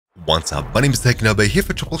What's up, my name is TechNobo here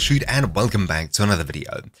for Troubleshoot and welcome back to another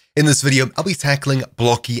video. In this video, I'll be tackling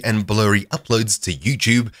Blocky and Blurry uploads to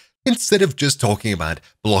YouTube instead of just talking about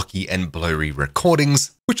Blocky and Blurry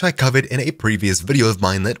recordings, which I covered in a previous video of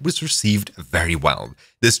mine that was received very well.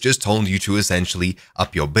 This just told you to essentially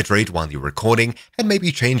up your bitrate while you're recording and maybe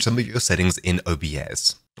change some of your settings in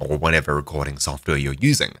OBS or whatever recording software you're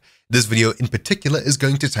using. This video in particular is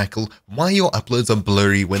going to tackle why your uploads are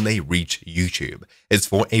blurry when they reach YouTube. It's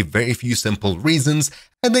for a very few simple reasons,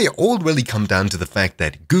 and they all really come down to the fact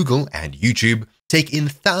that Google and YouTube take in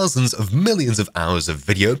thousands of millions of hours of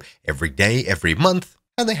video every day, every month,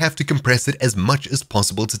 and they have to compress it as much as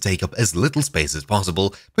possible to take up as little space as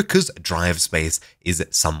possible because drive space is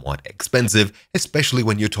somewhat expensive, especially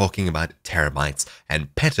when you're talking about terabytes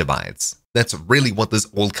and petabytes. That's really what this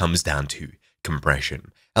all comes down to,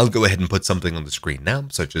 compression. I'll go ahead and put something on the screen now,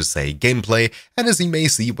 such as say gameplay, and as you may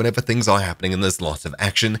see, whenever things are happening and there's lots of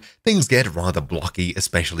action, things get rather blocky,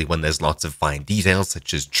 especially when there's lots of fine details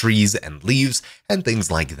such as trees and leaves and things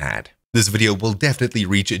like that. This video will definitely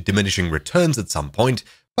reach diminishing returns at some point,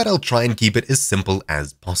 but I'll try and keep it as simple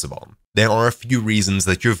as possible. There are a few reasons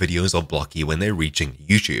that your videos are blocky when they're reaching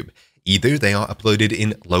YouTube. Either they are uploaded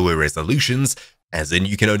in lower resolutions, as in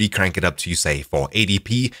you can only crank it up to say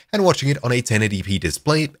 480p, and watching it on a 1080p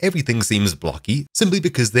display, everything seems blocky simply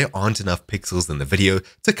because there aren't enough pixels in the video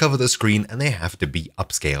to cover the screen and they have to be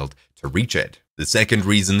upscaled to reach it. The second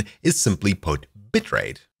reason is simply put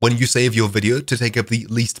bitrate. When you save your video to take up the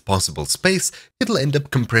least possible space, it'll end up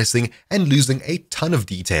compressing and losing a ton of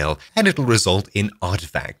detail, and it'll result in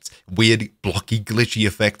artifacts, weird, blocky, glitchy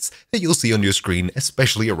effects that you'll see on your screen,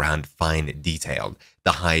 especially around fine detail.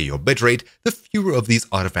 The higher your bitrate, the fewer of these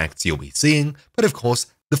artifacts you'll be seeing, but of course,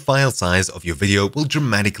 the file size of your video will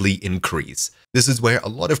dramatically increase. This is where a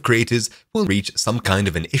lot of creators will reach some kind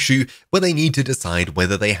of an issue where they need to decide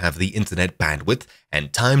whether they have the internet bandwidth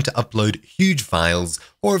and time to upload huge files,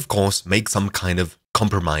 or of course make some kind of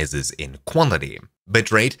compromises in quality.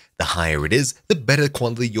 Bitrate, the higher it is, the better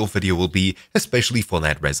quality your video will be, especially for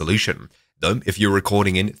that resolution. Though, if you're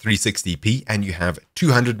recording in 360p and you have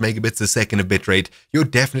 200 megabits a second of bitrate, you're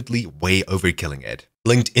definitely way overkilling it.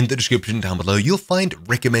 Linked in the description down below, you'll find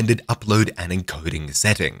recommended upload and encoding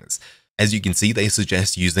settings. As you can see, they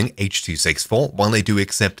suggest using H.264. While they do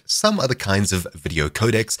accept some other kinds of video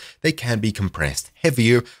codecs, they can be compressed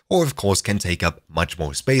heavier, or of course can take up much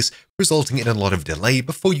more space, resulting in a lot of delay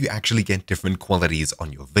before you actually get different qualities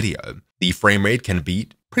on your video. The frame rate can be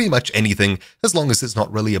pretty much anything as long as it's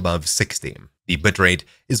not really above 60. The bitrate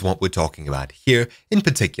is what we're talking about here in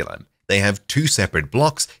particular. They have two separate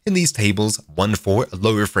blocks in these tables, one for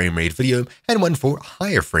lower frame rate video and one for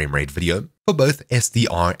higher frame rate video for both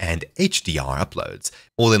SDR and HDR uploads.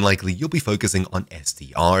 More than likely, you'll be focusing on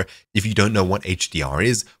SDR if you don't know what HDR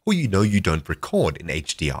is or you know you don't record in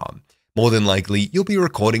HDR. More than likely, you'll be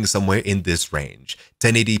recording somewhere in this range,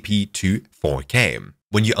 1080p to 4K.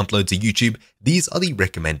 When you upload to YouTube, these are the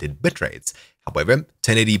recommended bitrates. However,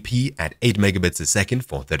 1080p at 8 megabits a second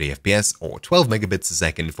for 30 FPS or 12 megabits a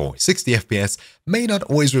second for 60 FPS may not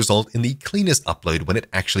always result in the cleanest upload when it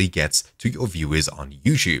actually gets to your viewers on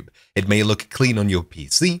YouTube. It may look clean on your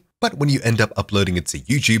PC, but when you end up uploading it to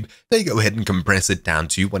YouTube, they go ahead and compress it down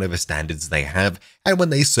to whatever standards they have, and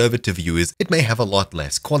when they serve it to viewers, it may have a lot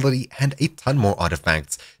less quality and a ton more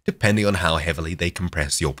artifacts depending on how heavily they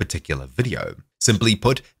compress your particular video. Simply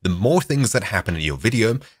put, the more things that happen in your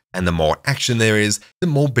video, and the more action there is, the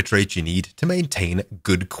more bitrate you need to maintain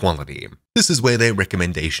good quality. This is where their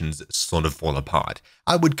recommendations sort of fall apart.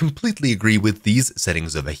 I would completely agree with these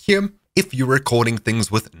settings over here if you're recording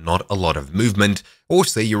things with not a lot of movement, or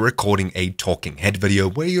say you're recording a talking head video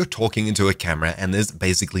where you're talking into a camera and there's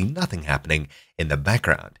basically nothing happening in the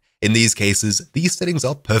background. In these cases, these settings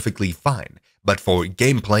are perfectly fine. But for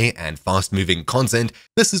gameplay and fast-moving content,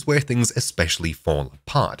 this is where things especially fall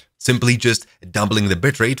apart. Simply just doubling the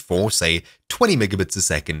bitrate for, say, 20 megabits a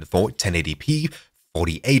second for 1080p,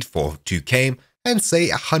 48 for 2K, and say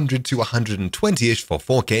 100 to 120-ish for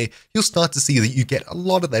 4K, you'll start to see that you get a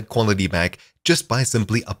lot of that quality back just by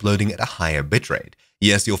simply uploading at a higher bitrate.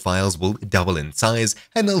 Yes, your files will double in size,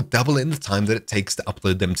 and they'll double in the time that it takes to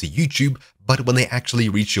upload them to YouTube, but when they actually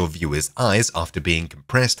reach your viewers' eyes after being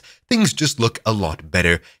compressed, things just look a lot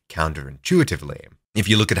better counterintuitively. If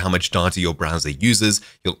you look at how much data your browser uses,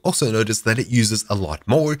 you'll also notice that it uses a lot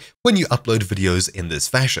more when you upload videos in this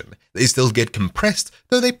fashion. They still get compressed,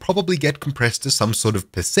 though they probably get compressed to some sort of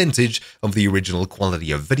percentage of the original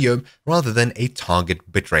quality of video rather than a target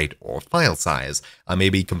bitrate or file size. I may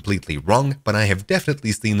be completely wrong, but I have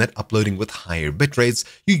definitely seen that uploading with higher bitrates,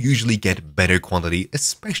 you usually get better quality,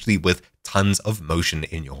 especially with tons of motion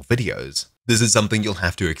in your videos. This is something you'll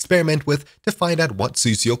have to experiment with to find out what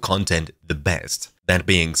suits your content the best. That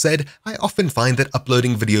being said, I often find that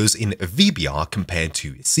uploading videos in VBR compared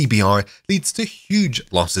to CBR leads to huge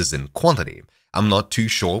losses in quality. I'm not too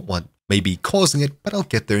sure what may be causing it, but I'll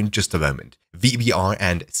get there in just a moment. VBR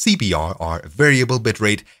and CBR are variable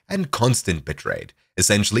bitrate and constant bitrate.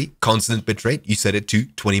 Essentially, constant bitrate, you set it to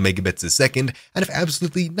 20 megabits a second, and if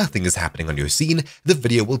absolutely nothing is happening on your scene, the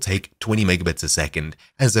video will take 20 megabits a second,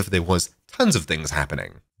 as if there was tons of things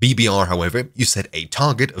happening. VBR, however, you set a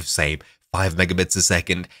target of, say, 5 megabits a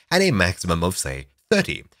second, and a maximum of, say,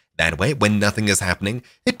 30. That way, when nothing is happening,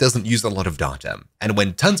 it doesn't use a lot of data, and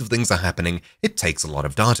when tons of things are happening, it takes a lot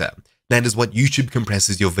of data. That is what YouTube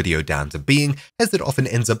compresses your video down to being, as it often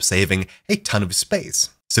ends up saving a ton of space,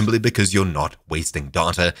 simply because you're not wasting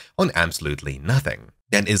data on absolutely nothing.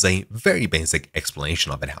 That is a very basic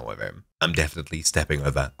explanation of it, however. I'm definitely stepping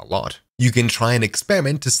over a lot. You can try and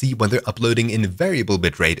experiment to see whether uploading in variable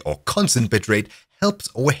bitrate or constant bitrate helps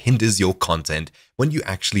or hinders your content when you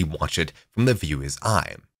actually watch it from the viewer's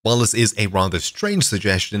eye. While this is a rather strange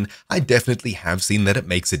suggestion, I definitely have seen that it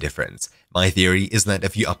makes a difference. My theory is that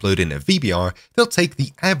if you upload in a VBR, they'll take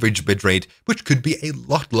the average bitrate, which could be a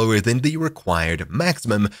lot lower than the required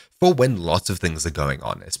maximum for when lots of things are going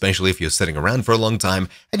on, especially if you're sitting around for a long time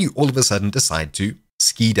and you all of a sudden decide to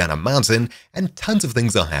ski down a mountain and tons of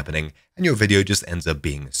things are happening and your video just ends up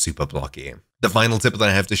being super blocky. The final tip that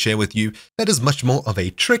I have to share with you that is much more of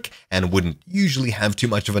a trick and wouldn't usually have too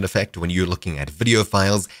much of an effect when you're looking at video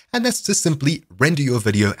files, and that's to simply render your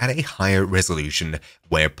video at a higher resolution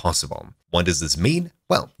where possible. What does this mean?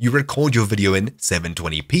 Well, you record your video in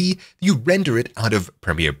 720p, you render it out of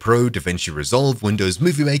Premiere Pro, DaVinci Resolve, Windows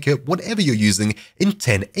Movie Maker, whatever you're using in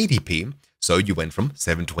 1080p. So you went from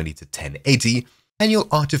 720 to 1080, and you'll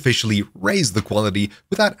artificially raise the quality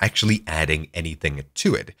without actually adding anything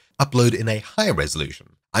to it. Upload in a higher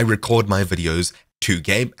resolution. I record my videos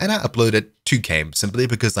 2K and I upload at 2K simply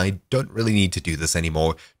because I don't really need to do this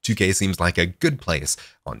anymore. 2K seems like a good place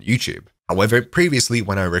on YouTube. However, previously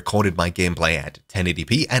when I recorded my gameplay at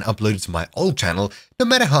 1080p and uploaded to my old channel, no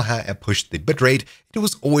matter how high I pushed the bitrate, it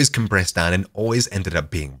was always compressed down and always ended up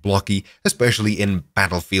being blocky, especially in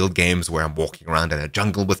Battlefield games where I'm walking around in a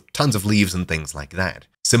jungle with tons of leaves and things like that.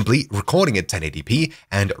 Simply recording at 1080p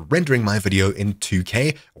and rendering my video in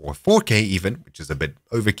 2K or 4K even, which is a bit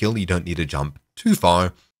overkill, you don't need to jump too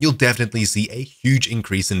far, you'll definitely see a huge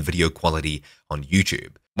increase in video quality on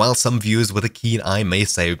YouTube. While some viewers with a keen eye may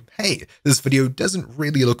say, hey, this video doesn't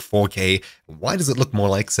really look 4K, why does it look more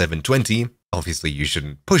like 720? Obviously, you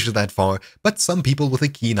shouldn't push it that far, but some people with a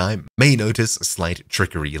keen eye may notice slight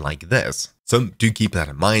trickery like this. So do keep that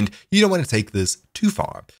in mind, you don't want to take this too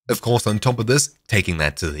far. Of course, on top of this, taking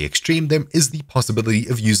that to the extreme, there is the possibility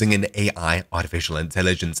of using an AI artificial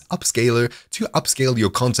intelligence upscaler to upscale your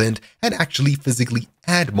content and actually physically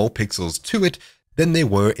add more pixels to it than they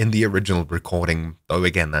were in the original recording, though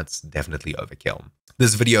again, that's definitely overkill.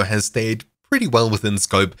 This video has stayed pretty well within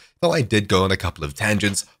scope, though I did go on a couple of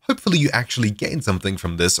tangents. Hopefully you actually gained something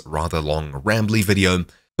from this rather long, rambly video,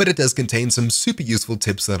 but it does contain some super useful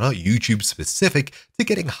tips that are YouTube specific to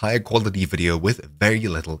getting higher quality video with very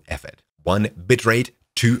little effort. 1. Bitrate,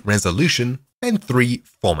 2. Resolution, and 3.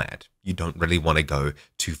 Format. You don't really want to go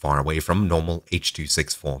too far away from normal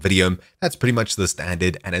H.264 video. That's pretty much the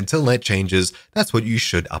standard, and until that changes, that's what you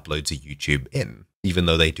should upload to YouTube in, even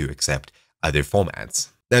though they do accept other formats.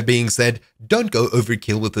 That being said, don't go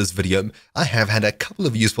overkill with this video. I have had a couple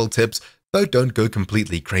of useful tips, though don't go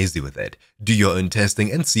completely crazy with it. Do your own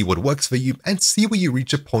testing and see what works for you and see where you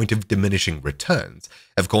reach a point of diminishing returns.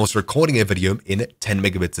 Of course, recording a video in 10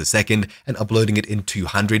 megabits a second and uploading it in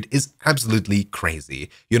 200 is absolutely crazy.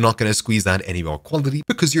 You're not going to squeeze out any more quality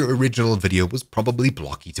because your original video was probably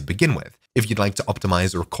blocky to begin with. If you'd like to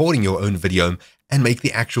optimize recording your own video and make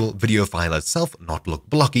the actual video file itself not look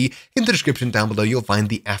blocky, in the description down below you'll find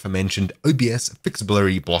the aforementioned OBS Fix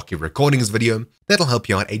Blurry Blocky Recordings video. That'll help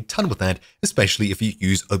you out a ton with that, especially if you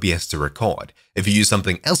use OBS to record. If you use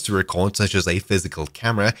something else to record, such as a physical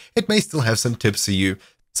camera, it may still have some tips for you,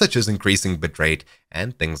 such as increasing bitrate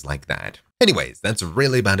and things like that. Anyways, that's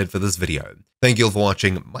really about it for this video. Thank you all for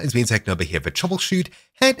watching. Mine's been Technoba here for Troubleshoot,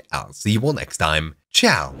 and I'll see you all next time.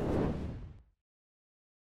 Ciao!